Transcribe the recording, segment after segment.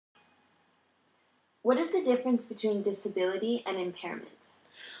What is the difference between disability and impairment?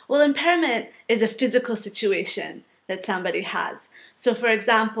 Well, impairment is a physical situation that somebody has. So, for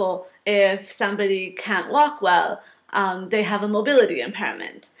example, if somebody can't walk well, they have a mobility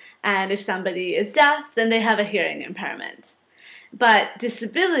impairment. And if somebody is deaf, then they have a hearing impairment. But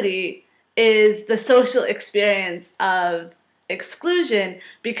disability is the social experience of exclusion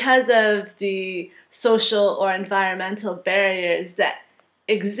because of the social or environmental barriers that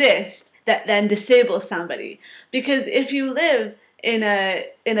exist that then disable somebody. Because if you live in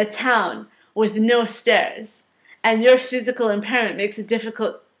a town with no stairs and your physical impairment makes it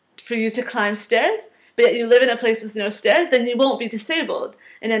difficult for you to climb stairs, but yet you live in a place with no stairs, then you won't be disabled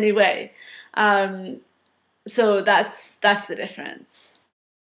in any way. So that's the difference.